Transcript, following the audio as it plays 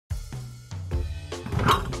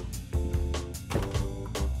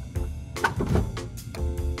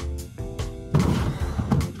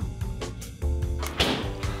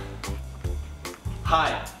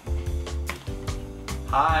Hi.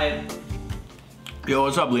 Hi. Yo,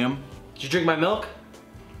 what's up, Liam? Did you drink my milk?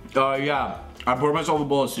 Yeah. I poured myself a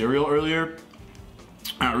bowl of cereal earlier.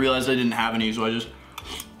 I realized I didn't have any, so I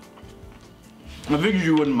figured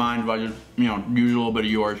you wouldn't mind if I just, use a little bit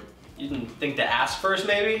of yours. You didn't think to ask first,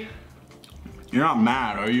 maybe? You're not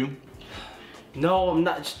mad, are you? No, I'm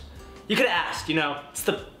not. You could have asked, It's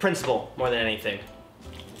the principle more than anything.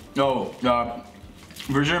 Oh,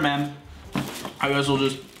 for sure, man. I guess I'll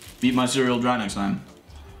just eat my cereal dry next time.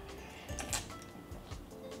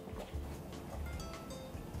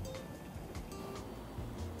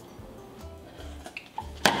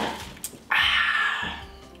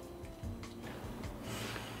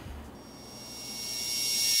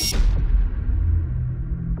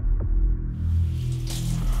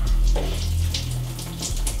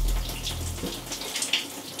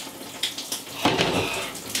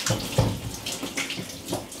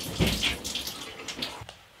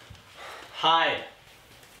 Hi.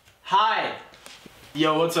 Hi.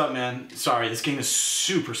 Yo, what's up, man? Sorry, this game is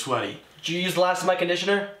super sweaty. Did you use the last of my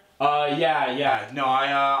conditioner? Yeah. No,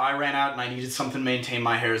 I ran out and I needed something to maintain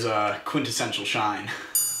my hair's quintessential shine.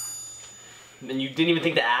 And you didn't even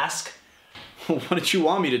think to ask? What did you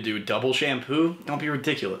want me to do? Double shampoo? Don't be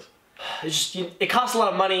ridiculous. It costs a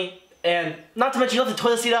lot of money, and not to mention you left the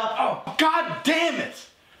toilet seat up. Oh, god damn it!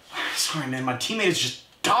 Sorry, man, my teammate is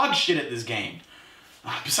just dog shit at this game.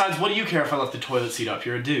 Besides, what do you care if I left the toilet seat up?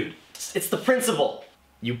 You're a dude. It's the principle.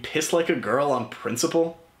 You piss like a girl on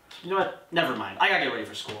principle? You know what? Never mind. I gotta get ready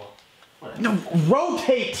for school. Whatever. No,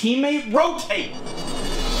 rotate, teammate, rotate!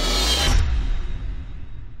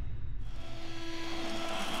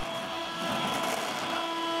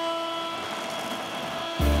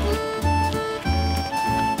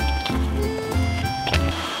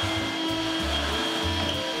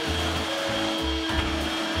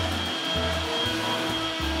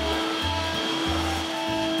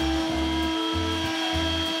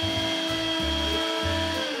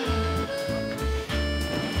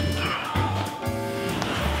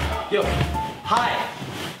 Yo, hi.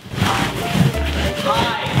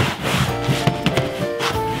 Hi.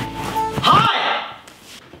 Hi!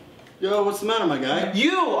 Yo, what's the matter, my guy?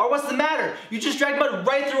 You are what's the matter? You just dragged mud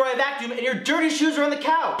right through my vacuum and your dirty shoes are on the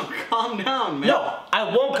couch. Calm down, man. No, I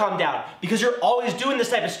won't calm down because you're always doing this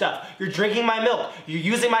type of stuff. You're drinking my milk. You're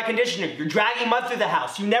using my conditioner. You're dragging mud through the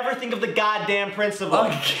house. You never think of the goddamn principle.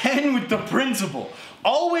 Again with the principle.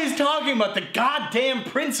 Always talking about the goddamn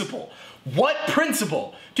principle. What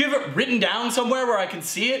principle? Do you have it written down somewhere where I can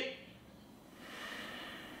see it?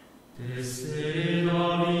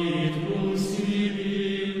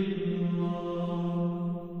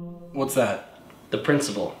 What's that? The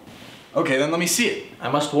principle. Okay, then let me see it. I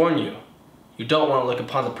must warn you, you don't want to look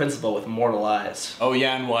upon the principle with mortal eyes. Oh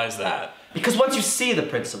yeah, and why is that? Because once you see the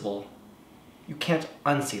principle, you can't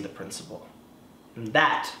unsee the principle. And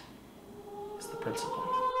that is the principle.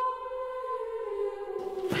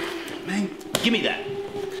 Man, give me that.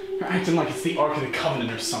 You're acting like it's the Ark of the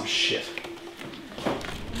Covenant or some shit.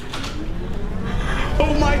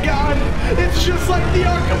 Oh my god! It's just like the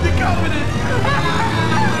Ark of the Covenant!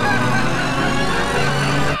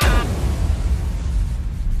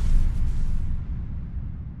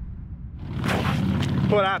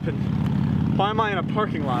 What happened? Why am I in a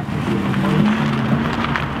parking lot?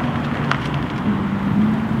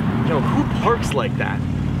 Yo, who parks like that?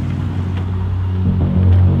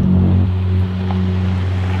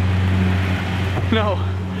 No,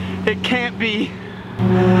 it can't be.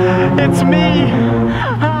 It's me!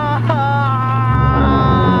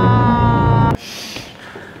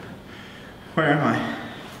 Where am I?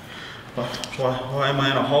 Why am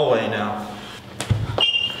I in a hallway now?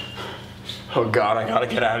 Oh god, I gotta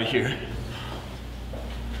get out of here.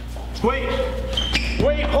 Wait!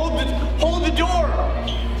 Wait, hold the door! Hold the door!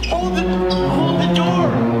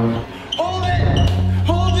 Hold it!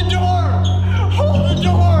 Hold the door! Hold the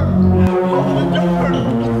door! Hold the door!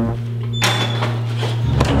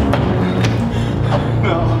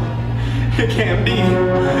 No, it can't be.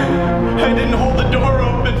 I didn't hold the door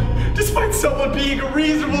open, despite someone being a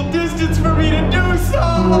reasonable distance for me to do so!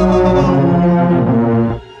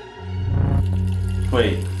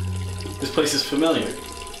 Wait, this place is familiar.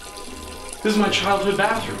 This is my childhood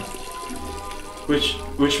bathroom.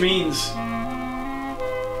 Which means...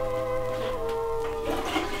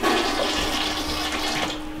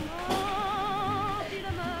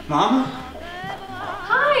 Mom?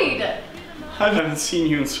 Hide! I haven't seen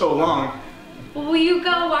you in so long. Will you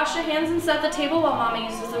go wash your hands and set the table while Mama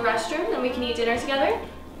uses the restroom, and we can eat dinner together?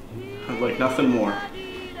 I'd like nothing more.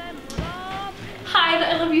 Hide,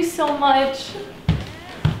 I love you so much.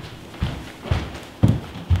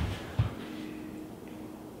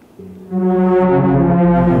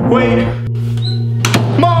 Wait!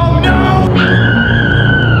 Mom, no!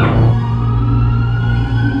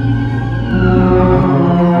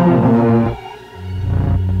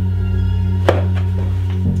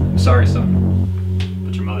 I'm sorry, son,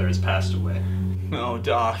 but your mother has passed away. No,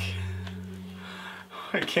 Doc.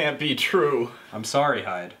 It can't be true. I'm sorry,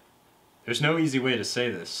 Hyde. There's no easy way to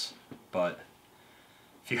say this, but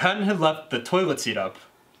if you hadn't had left the toilet seat up,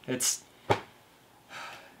 it's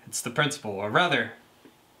the principle, or rather,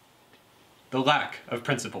 the lack of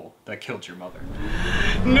principle that killed your mother.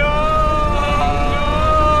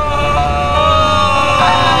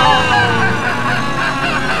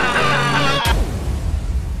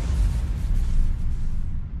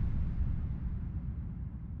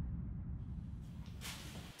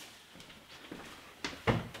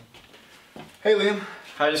 Hey Liam,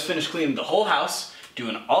 I just finished cleaning the whole house,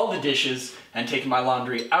 doing all the dishes, and taking my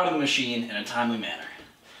laundry out of the machine in a timely manner.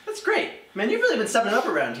 That's great. Man, you've really been stepping up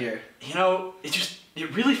around here. You know, it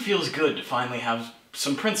really feels good to finally have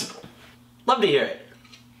some principle. Love to hear it.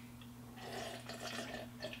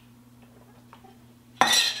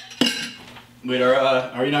 Wait,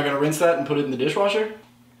 are you not gonna rinse that and put it in the dishwasher?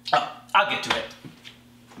 Oh, I'll get to it.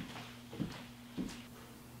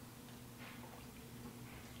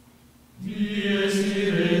 Yes.